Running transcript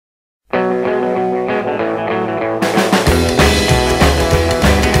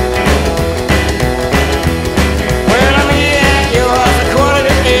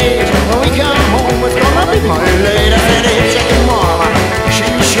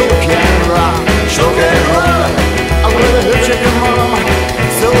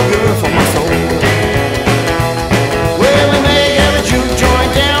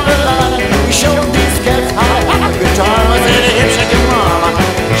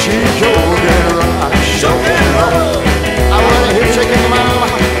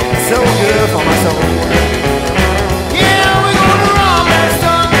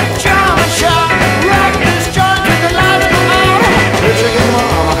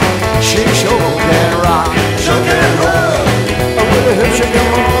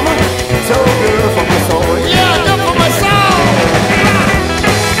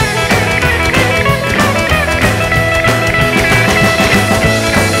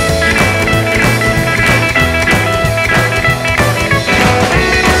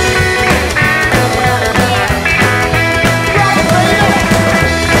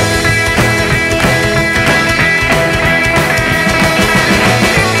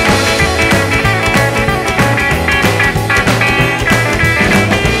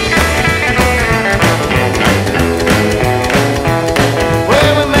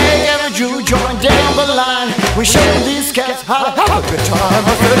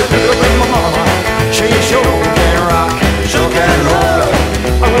I said, look at my mama. She sure can rock, sure can roll.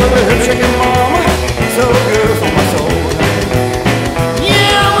 I love the hip shaking mama, so good for my soul.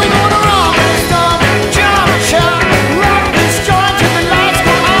 Yeah, we're gonna rock this time, jump and shout, rock this joint till the lights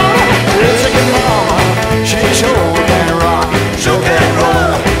go out. Hip shaking mama, she sure can rock, sure can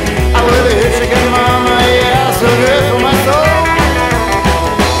roll. I love the hip shaking mama, yeah, so good for my soul.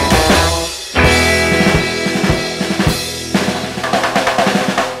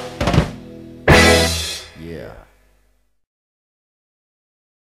 Yeah.